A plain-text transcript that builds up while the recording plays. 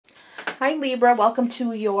Hi Libra, welcome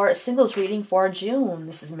to your singles reading for June.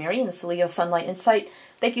 This is Mary and this is Leo Sunlight Insight.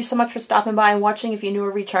 Thank you so much for stopping by and watching. If you're new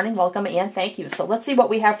or returning, welcome and thank you. So let's see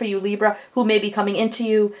what we have for you, Libra, who may be coming into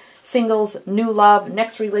you. Singles, new love,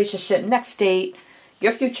 next relationship, next date,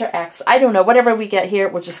 your future ex. I don't know, whatever we get here,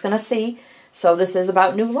 we're just going to see. So this is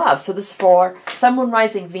about new love. So this is for Sun, Moon,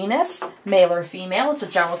 Rising, Venus, male or female. It's a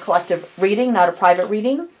general collective reading, not a private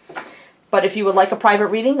reading. But if you would like a private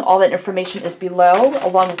reading, all that information is below,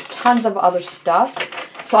 along with tons of other stuff.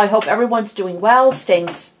 So I hope everyone's doing well, staying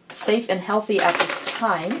safe and healthy at this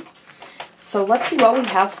time. So let's see what we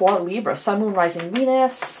have for Libra. Sun, Moon, Rising,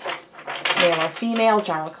 Venus, male or female,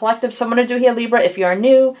 general collective. So I'm going to do here, Libra, if you're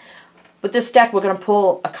new, with this deck, we're going to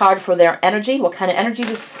pull a card for their energy, what kind of energy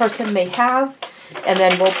this person may have. And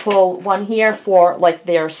then we'll pull one here for like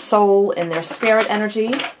their soul and their spirit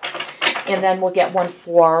energy. And then we'll get one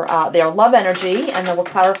for their love energy, and then we'll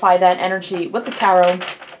clarify that energy with the tarot.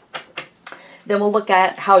 Then we'll look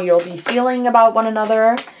at how you'll be feeling about one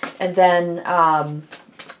another, and then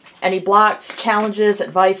any blocks, challenges,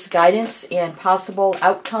 advice, guidance, and possible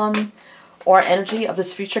outcome or energy of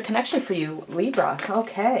this future connection for you, Libra.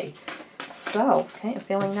 Okay, so, I'm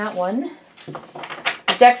feeling that one.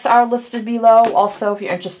 The decks are listed below. Also, if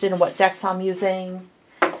you're interested in what decks I'm using,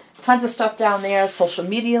 tons of stuff down there, social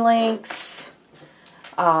media links,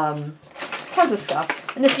 tons of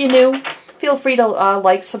stuff. And if you're new, feel free to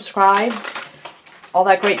like, subscribe, all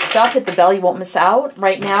that great stuff. Hit the bell, you won't miss out.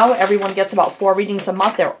 Right now, everyone gets about 4 readings a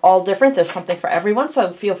month. They're all different. There's something for everyone,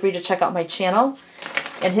 so feel free to check out my channel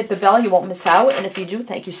and hit the bell. You won't miss out. And if you do,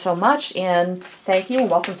 thank you so much. And thank you and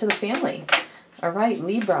welcome to the family. All right,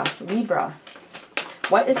 Libra.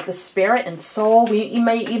 What is the spirit and soul? You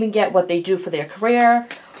may even get what they do for their career,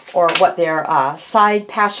 or what their side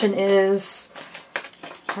passion is.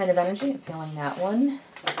 Kind of energy. I'm feeling that one.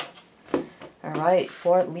 All right,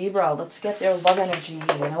 for Libra, let's get their love energy.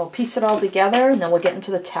 And then we'll piece it all together, and then we'll get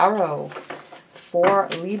into the tarot. For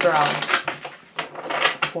Libra.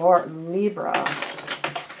 For Libra.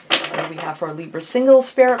 What do we have for Libra single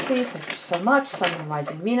spirit, please? Thank you so much. Sun, Moon,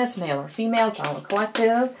 Rising, Venus, male or female, general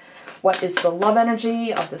collective. What is the love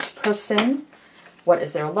energy of this person? What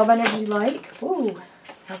is their love energy like? Ooh.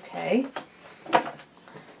 Okay.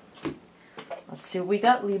 Let's see what we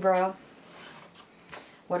got, Libra.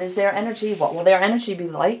 What is their energy? What will their energy be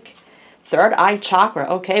like? Third eye chakra.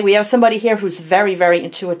 Okay, we have somebody here who's very, very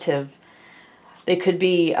intuitive. They could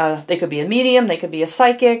be a medium. They could be a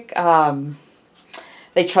psychic.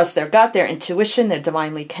 They trust their gut, their intuition. They're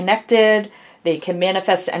divinely connected. They can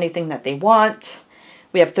manifest anything that they want.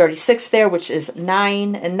 We have 36 there, which is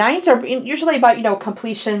 9. And 9s are usually about,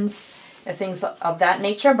 completions and things of that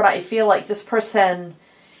nature, but I feel like this person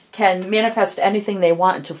can manifest anything they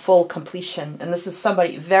want into full completion. And this is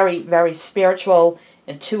somebody very, very spiritual,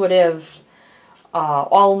 intuitive,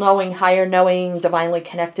 all-knowing, higher-knowing, divinely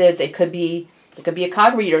connected. They could be a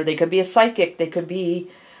card reader, they could be a psychic, they could be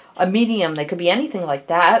a medium, they could be anything like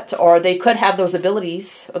that, or they could have those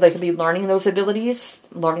abilities, or they could be learning those abilities,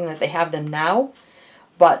 learning that they have them now,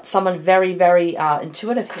 but someone very, very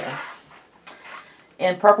intuitive here.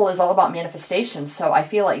 And purple is all about manifestation. So I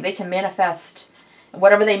feel like they can manifest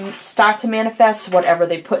whatever they start to manifest, whatever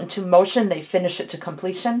they put into motion, they finish it to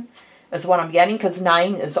completion, is what I'm getting, because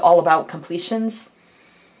 9 is all about completions.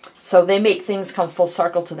 So they make things come full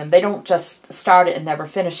circle to them. They don't just start it and never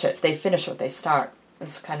finish it. They finish what they start.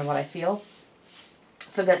 That's kind of what I feel.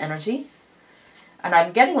 It's a good energy. And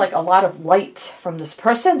I'm getting like a lot of light from this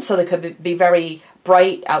person. So they could be very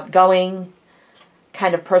bright, outgoing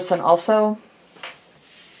kind of person also.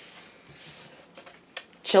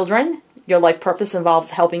 Children, your life purpose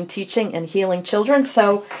involves helping, teaching, and healing children.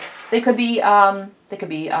 So they could be a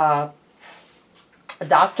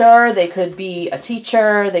doctor, they could be a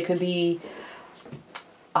teacher, they could be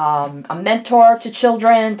a mentor to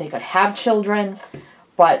children, they could have children,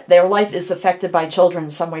 but their life is affected by children in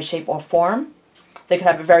some way, shape, or form. They could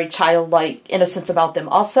have a very childlike innocence about them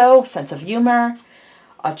also, sense of humor,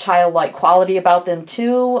 a childlike quality about them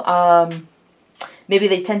too. Maybe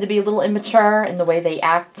they tend to be a little immature in the way they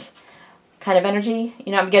act, kind of energy.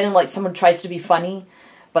 I'm getting like someone tries to be funny,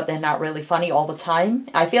 but they're not really funny all the time.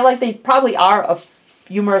 I feel like they probably are a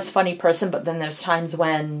humorous, funny person, but then there's times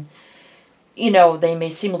when, they may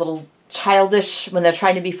seem a little childish when they're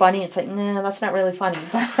trying to be funny. It's like, nah, that's not really funny.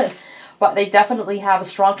 But they definitely have a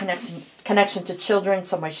strong connection to children,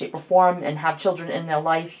 some way, shape, or form, and have children in their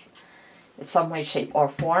life in some way, shape, or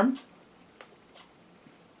form.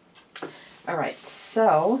 All right,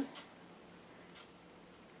 so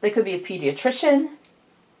they could be a pediatrician,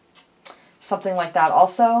 something like that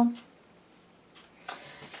also.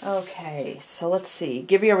 Okay, so let's see.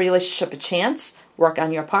 Give your relationship a chance. Work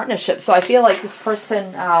on your partnership. So I feel like this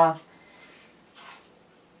person,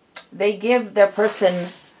 they give their person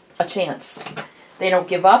a chance. They don't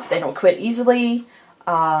give up. They don't quit easily.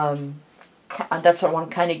 That's what I'm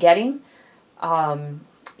kind of getting.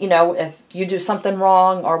 You know, if you do something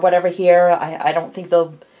wrong or whatever here, I don't think they're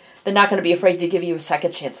not going to be afraid to give you a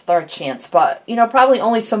second chance, third chance. But, you know, probably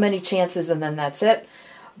only so many chances and then that's it.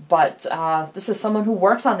 But this is someone who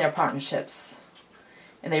works on their partnerships.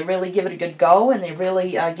 And they really give it a good go. And they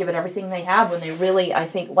really give it everything they have. When they really, I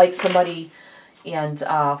think, like somebody and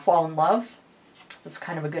fall in love. So it's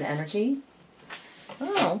kind of a good energy.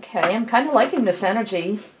 Oh, okay. I'm kind of liking this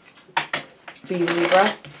energy for you,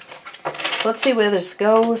 Libra. So let's see where this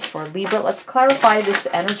goes for Libra. Let's clarify this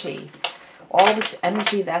energy. All this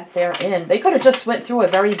energy that they're in. They could have just went through a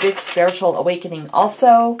very big spiritual awakening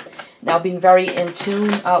also. Now being very in tune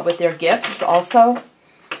with their gifts also.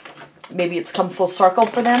 Maybe it's come full circle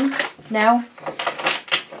for them now.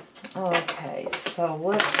 Okay, so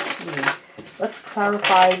let's see. Let's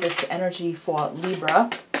clarify this energy for Libra.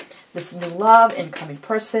 This new love, incoming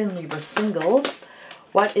person, Libra singles.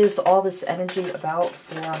 What is all this energy about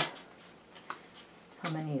for... How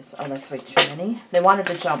many is... Oh, that's way too many. They wanted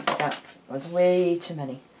to jump, but that was way too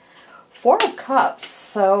many. Four of Cups.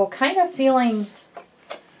 So kind of feeling...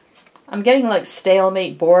 I'm getting like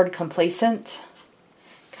stalemate, bored, complacent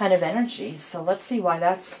kind of energy. So let's see why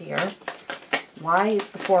that's here. Why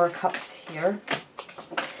is the Four of Cups here?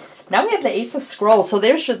 Now we have the Ace of Scrolls. So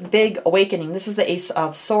there's your big awakening. This is the Ace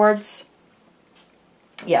of Swords.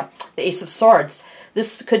 Yeah, the Ace of Swords.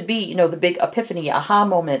 This could be, you know, the big epiphany, aha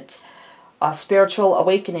moment, spiritual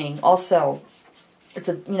awakening. Also, it's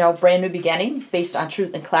a, you know, brand new beginning based on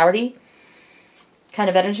truth and clarity kind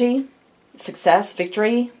of energy. Success,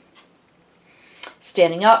 victory,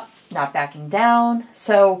 standing up, not backing down.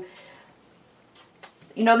 So,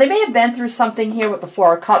 you know, they may have been through something here with the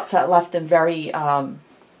Four of Cups that left them very...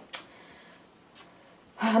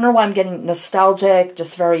 I don't know why I'm getting nostalgic,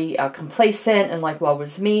 just very complacent and like, what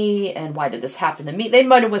was me and why did this happen to me? They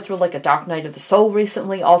might have went through like a dark night of the soul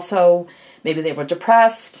recently also. Maybe they were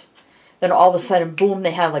depressed. Then all of a sudden, boom,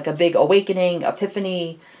 they had like a big awakening,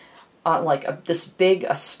 epiphany, this big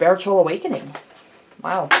spiritual awakening.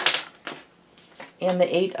 Wow. And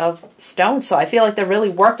the Eight of Stones. So I feel like they really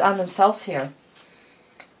worked on themselves here.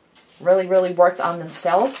 Really, really worked on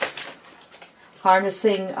themselves.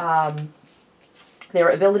 Harnessing... their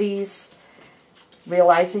abilities,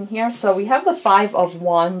 realizing here. So we have the Five of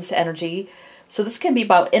Wands energy. So this can be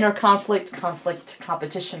about inner conflict,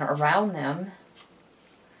 competition around them.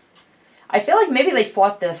 I feel like maybe they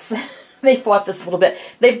fought this. They fought this a little bit.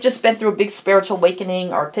 They've just been through a big spiritual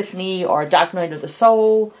awakening or epiphany or a dark night of the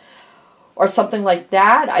soul or something like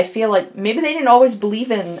that. I feel like maybe they didn't always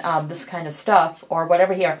believe in this kind of stuff or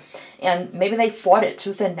whatever here. And maybe they fought it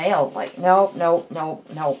tooth and nail. Like, no, no, no,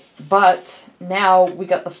 no. But now we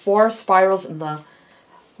got the Four spirals and the...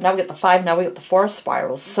 Now we got the Five, now we got the Four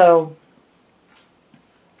spirals. So,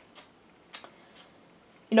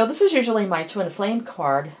 you know, this is usually my Twin Flame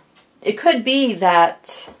card. It could be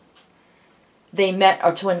that they met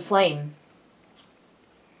a Twin Flame.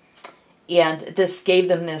 And this gave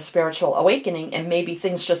them this spiritual awakening. And maybe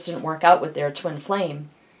things just didn't work out with their Twin Flame.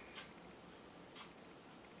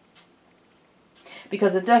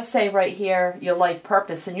 Because it does say right here, your life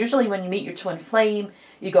purpose. And usually when you meet your Twin Flame,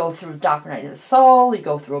 you go through dark night of the soul, you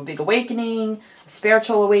go through a big awakening, a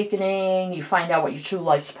spiritual awakening, you find out what your true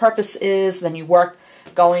life's purpose is, then you work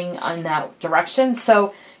going on that direction.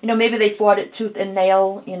 So, you know, maybe they fought it tooth and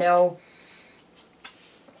nail, you know,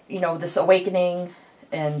 this awakening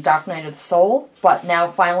and dark night of the soul. But now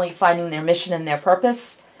finally finding their mission and their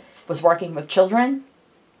purpose was working with children.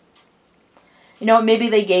 You know, maybe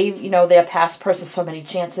they gave, you know, their past person so many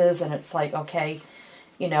chances and it's like, okay,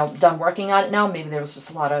 you know, done working on it now. Maybe there was just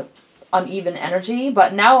a lot of uneven energy.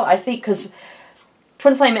 But now I think, because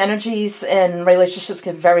Twin Flame energies and relationships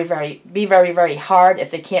can be very, very hard if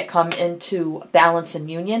they can't come into balance and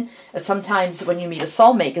union. And sometimes when you meet a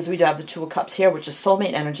soulmate, because we do have the Two of Cups here, which is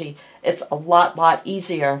soulmate energy, it's a lot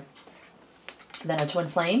easier than a Twin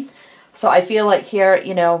Flame. So I feel like here,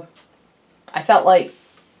 you know, I felt like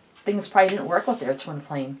things probably didn't work with their Twin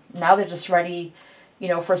Flame. Now they're just ready, you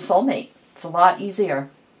know, for a soulmate. It's a lot easier.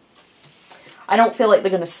 I don't feel like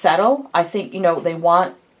they're going to settle. I think, you know, they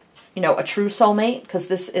want, you know, a true soulmate, because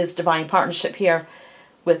this is divine partnership here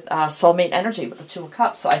with soulmate energy with the Two of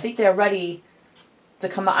Cups. So I think they're ready to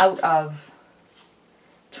come out of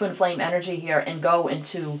Twin Flame energy here and go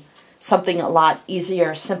into something a lot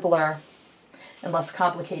easier, simpler, and less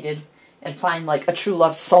complicated, and find like a true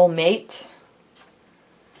love soulmate.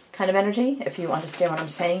 kind of energy, if you understand what I'm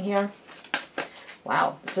saying here.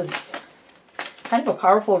 Wow, this is kind of a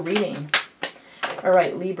powerful reading. All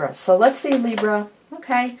right, Libra. So let's see, Libra,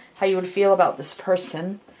 okay, how you would feel about this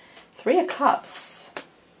person. Three of Cups.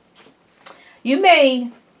 You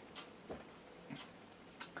maybe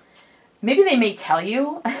they may tell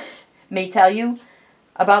you,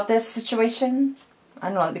 about this situation. I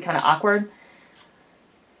don't know, that'd be kind of awkward.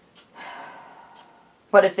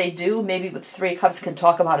 But if they do, maybe with Three of Cups can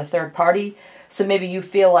talk about a third party. So maybe you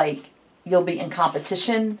feel like you'll be in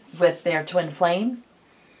competition with their twin flame.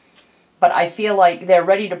 But I feel like they're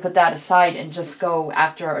ready to put that aside and just go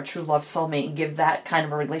after a true love soulmate and give that kind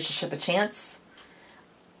of a relationship a chance.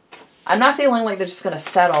 I'm not feeling like they're just going to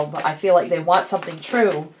settle, but I feel like they want something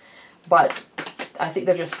true. But I think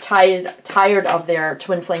they're just tired of their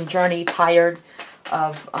twin flame journey, tired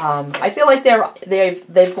of, I feel like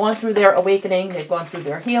they've gone through their awakening, they've gone through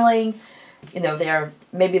their healing. You know,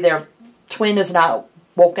 maybe their twin is not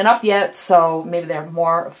woken up yet, so maybe they're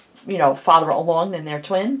more, you know, farther along than their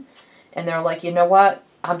twin. And they're like, you know what,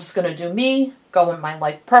 I'm just going to do me, go in my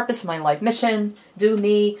life purpose, my life mission, do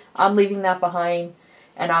me, I'm leaving that behind,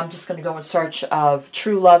 and I'm just going to go in search of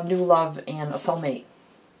true love, new love, and a soulmate.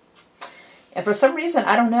 And for some reason,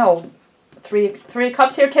 I don't know, Three of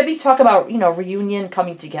Cups here could be talk about, you know, reunion,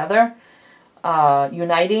 coming together,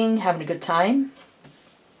 uniting, having a good time.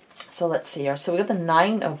 So let's see here. So we got the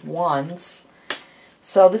Nine of Wands.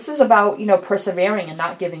 So this is about, you know, persevering and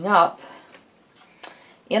not giving up.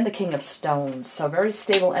 And the King of Stones. So very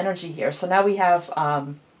stable energy here. So now we have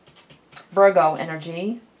Virgo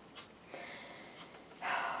energy.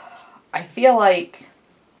 I feel like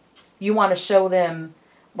you want to show them,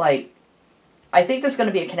 like, I think there's going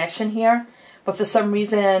to be a connection here. But for some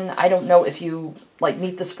reason, I don't know if you, like,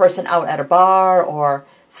 meet this person out at a bar or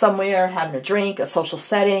somewhere, having a drink, a social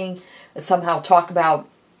setting, and somehow talk about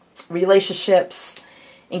relationships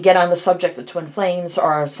and get on the subject of twin flames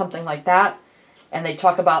or something like that. And they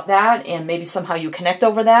talk about that, and maybe somehow you connect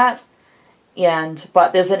over that.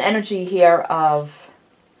 But there's an energy here of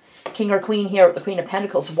King or Queen here with the Queen of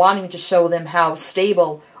Pentacles, wanting to show them how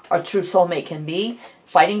stable a true soulmate can be,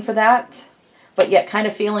 fighting for that. But yet kind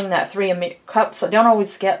of feeling that Three of Cups. I don't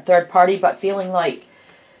always get third party, but feeling like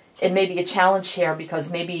it may be a challenge here because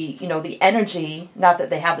maybe, you know, the energy, not that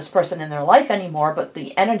they have this person in their life anymore, but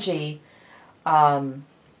the energy,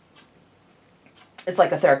 it's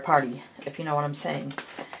like a third party, if you know what I'm saying.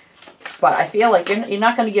 But I feel like you're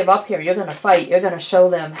not going to give up here. You're going to fight. You're going to show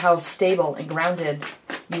them how stable and grounded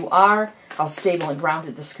you are, how stable and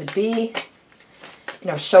grounded this could be. You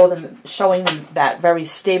know, showing them that very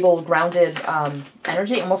stable, grounded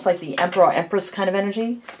energy, almost like the Emperor or Empress kind of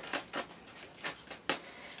energy.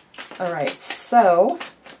 All right, so,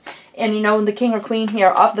 and you know, the King or Queen here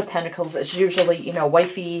of the Pentacles is usually, you know,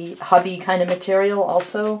 wifey, hubby kind of material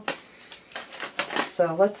also.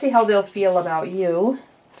 So let's see how they'll feel about you.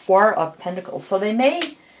 Four of Pentacles. So they may...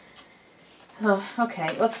 okay,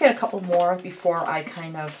 let's get a couple more before I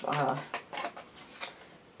kind of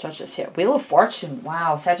judge this here. Wheel of Fortune.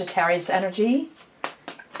 Wow, Sagittarius energy.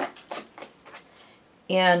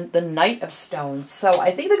 And the Knight of Stones. So I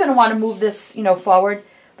think they're going to want to move this, you know, forward,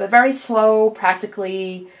 but very slow,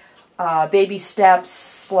 practically, baby steps,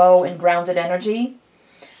 slow and grounded energy.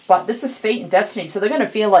 But this is fate and destiny, so they're going to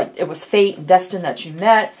feel like it was fate and destiny that you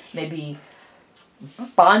met, maybe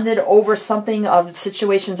bonded over something of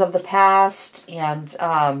situations of the past, and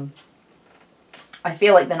I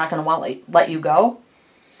feel like they're not going to want to let you go,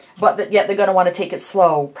 but yet they're going to want to take it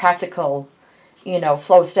slow, practical, you know,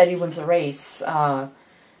 slow, steady wins the race,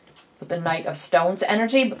 with the Knight of Stones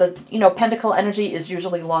energy. But the, you know, Pentacle energy is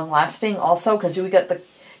usually long-lasting also, because you get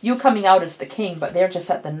you coming out as the King, but they're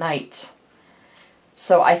just at the Knight.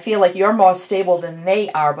 So I feel like you're more stable than they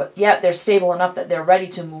are, but yet they're stable enough that they're ready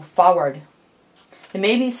to move forward. They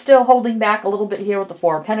may be still holding back a little bit here with the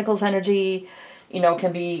Four of Pentacles energy. You know,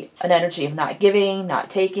 can be an energy of not giving, not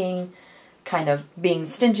taking, kind of being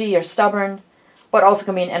stingy or stubborn, but also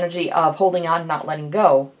can be an energy of holding on, not letting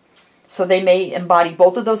go. So they may embody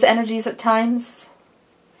both of those energies at times,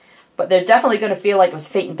 but they're definitely going to feel like it was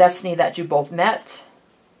fate and destiny that you both met.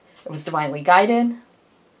 It was divinely guided.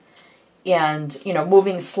 And, you know,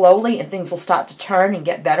 moving slowly, and things will start to turn and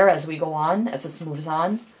get better as we go on, as this moves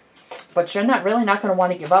on. But you're really not going to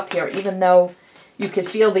want to give up here, even though you could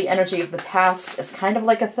feel the energy of the past as kind of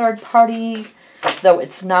like a third party, though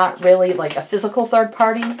it's not really like a physical third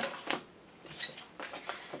party.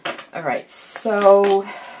 All right, so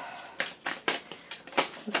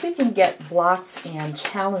let's see if we can get blocks and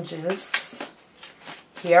challenges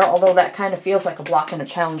here, although that kind of feels like a block and a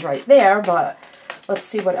challenge right there, but let's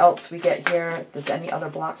see what else we get here. If there's any other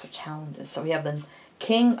blocks or challenges. So we have the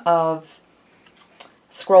King of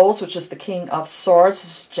Scrolls, which is the King of Swords, which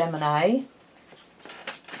is Gemini.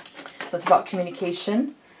 So it's about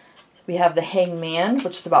communication. We have the Hangman,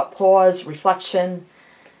 which is about pause, reflection.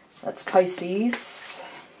 That's Pisces.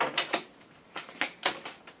 All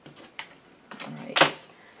right.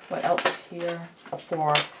 What else here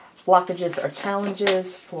for blockages or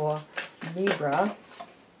challenges for Libra?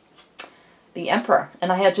 The Emperor.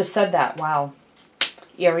 And I had just said that. Wow.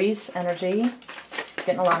 Aries energy.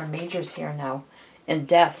 Getting a lot of majors here now. And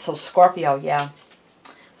Death. So Scorpio, yeah.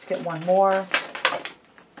 Let's get one more.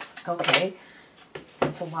 Okay.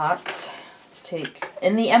 That's a lot. Let's take...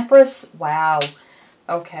 In the Empress. Wow.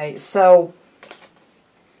 Okay. So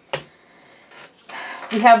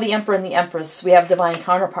we have the Emperor and the Empress. We have divine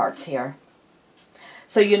counterparts here.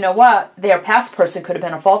 So you know what? Their past person could have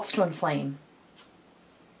been a false twin flame.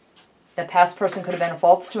 That past person could have been a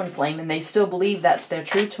false twin flame, and they still believe that's their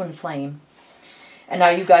true twin flame. And now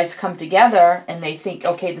you guys come together, and they think,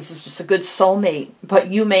 okay, this is just a good soulmate,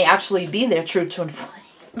 but you may actually be their true twin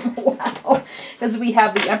flame. Wow. Because we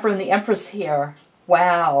have the Emperor and the Empress here.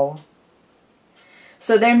 Wow.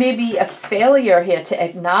 So there may be a failure here to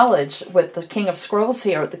acknowledge with the King of Scrolls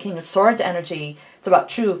here, with the King of Swords energy. It's about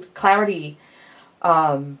truth, clarity,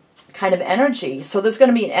 kind of energy. So there's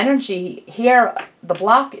going to be an energy here. The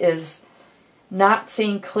block is not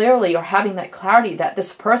seeing clearly or having that clarity that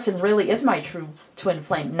this person really is my true twin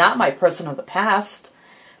flame, not my person of the past.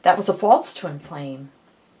 That was a false twin flame.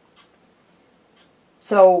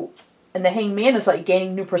 So, and the Hangman is like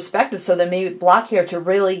gaining new perspective. So there may be a block here to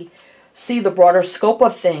really see the broader scope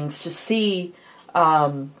of things, to see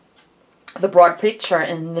the broad picture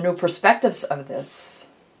and the new perspectives of this.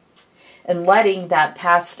 And letting that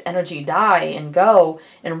past energy die and go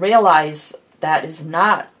and realize that is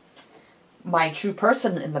not my true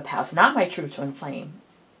person in the past, not my true twin flame.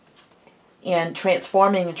 And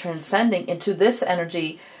transforming and transcending into this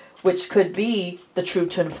energy, which could be the true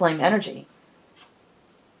twin flame energy.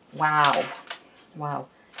 Wow. Wow.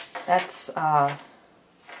 That's, wow,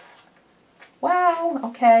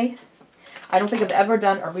 okay. I don't think I've ever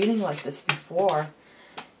done a reading like this before.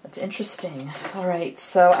 That's interesting. All right,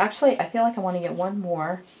 so actually I feel like I want to get one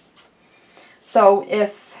more. So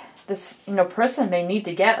if this, person may need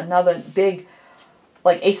to get another big,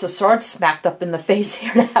 like Ace of Swords smacked up in the face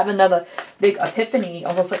here to have another big epiphany,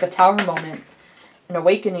 almost like a tower moment, an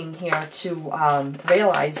awakening here to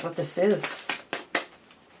realize what this is.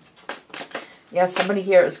 Yeah, somebody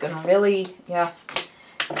here is going to really, yeah.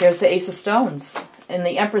 Here's the Ace of Stones. And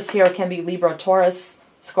the Empress here can be Libra, Taurus,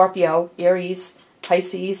 Scorpio, Aries,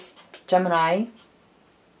 Pisces, Gemini.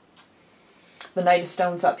 The Knight of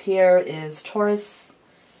Stones up here is Taurus,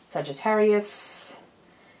 Sagittarius.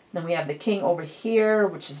 Then we have the King over here,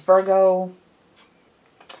 which is Virgo.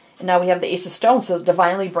 And now we have the Ace of Stones, so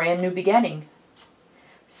divinely brand new beginning.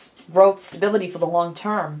 Growth, stability for the long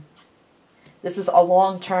term. This is a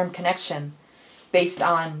long-term connection based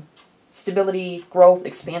on stability, growth,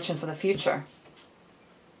 expansion for the future.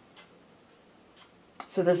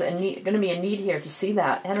 So there's going to be a need here to see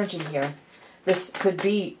that energy here. This could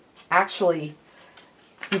be actually,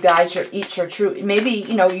 you guys are each your true, maybe,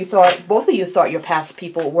 you thought, both of you thought your past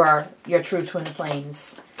people were your true twin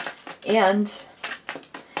flames. And,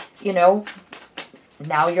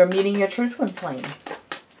 now you're meeting your true twin flame.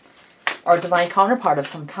 Or a divine counterpart of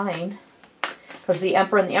some kind. Because the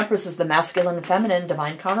Emperor and the Empress is the masculine and feminine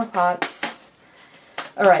divine counterparts.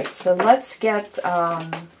 Alright, so let's get, see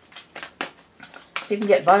if we can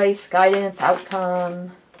get advice, guidance,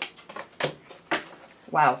 outcome.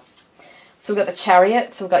 Wow. So we've got the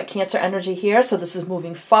Chariot, so we've got Cancer energy here. So this is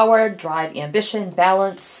moving forward, drive, ambition,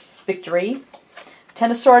 balance, victory. Ten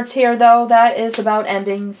of Swords here, though, that is about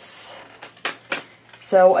endings.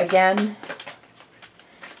 So again,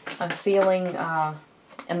 I'm feeling,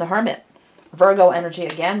 and the Hermit. Virgo energy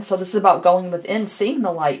again. So this is about going within, seeing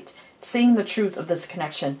the light, seeing the truth of this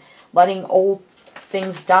connection, letting old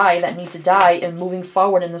things die that need to die and moving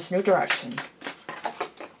forward in this new direction.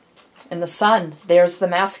 And the Sun, there's the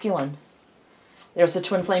masculine. There's the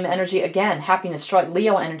twin flame energy again. Happiness, joy,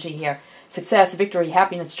 Leo energy here. Success, victory,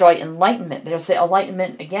 happiness, joy, enlightenment. There's the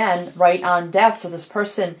enlightenment again, right on death. So this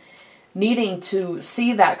person needing to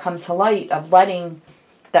see that come to light of letting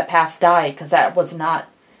that past die because that was not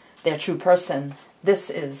their true person.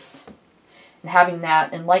 This is, and having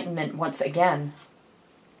that enlightenment once again.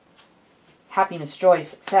 Happiness, joy,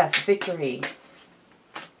 success, victory.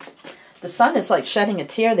 The Sun is like shedding a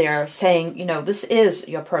tear there, saying, this is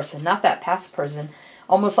your person, not that past person.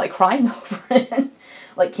 Almost like crying over it.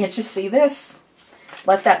 Like, can't you see this?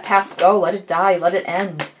 Let that past go. Let it die. Let it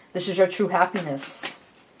end. This is your true happiness.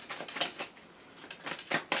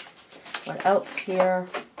 What else here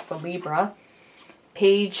for Libra?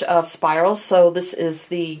 Page of Spirals. So this is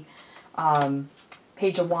the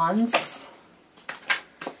Page of Wands.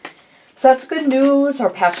 So that's good news or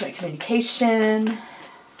passionate communication.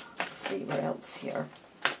 Let's see what else here.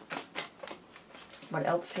 What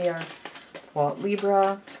else here? Well,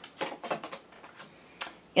 Libra.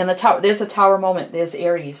 And the tower, there's a tower moment. There's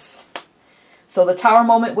Aries. So the tower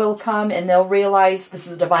moment will come and they'll realize this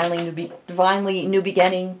is a divinely new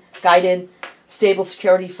beginning, guided, stable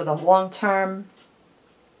security for the long term.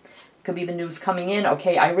 Could be the news coming in.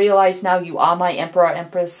 Okay, I realize now you are my Emperor,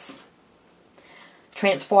 Empress.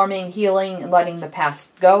 Transforming, healing, and letting the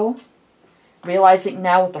past go. Realizing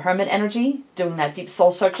now with the Hermit energy, doing that deep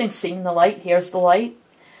soul searching, seeing the light. Here's the light.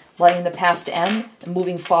 Letting the past end and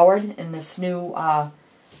moving forward in this new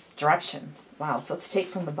direction. Wow, so let's take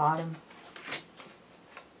from the bottom.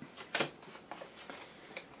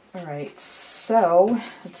 All right, so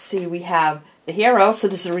let's see. We have the Hero. So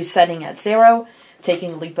this is resetting at 0,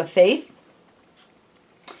 taking a leap of faith.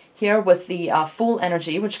 Here with the Fool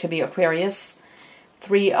energy, which could be Aquarius.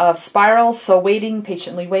 3 of Spirals, so waiting,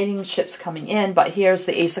 patiently waiting, ships coming in. But here's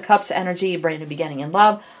the Ace of Cups energy, brand new beginning in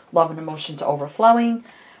love. Love and emotions overflowing.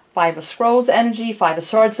 5 of Scrolls energy, 5 of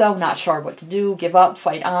Swords though, not sure what to do, give up,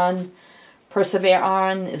 fight on, persevere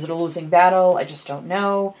on. Is it a losing battle? I just don't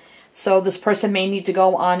know. So this person may need to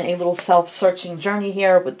go on a little self-searching journey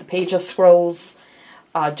here with the Page of Scrolls,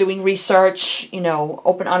 doing research, you know,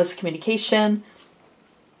 open, honest communication,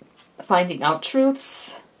 finding out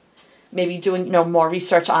truths, maybe doing, you know, more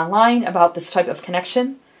research online about this type of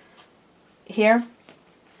connection here.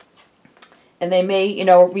 And they may, you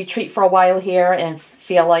know, retreat for a while here and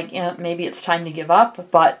feel like, you know, maybe it's time to give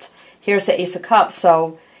up. But here's the Ace of Cups.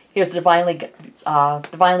 So here's the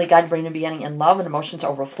divinely guided brand new beginning in love and emotions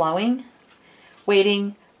overflowing.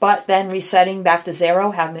 Waiting, but then resetting back to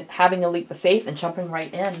 0, having a leap of faith and jumping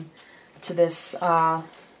right in to this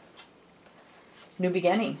new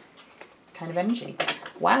beginning kind of energy.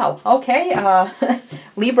 Wow. Okay,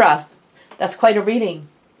 Libra. That's quite a reading.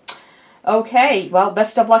 Okay, well,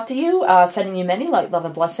 best of luck to you. Sending you many light, love,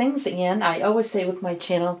 and blessings. And I always say with my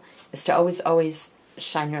channel is to always, always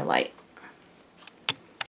shine your light.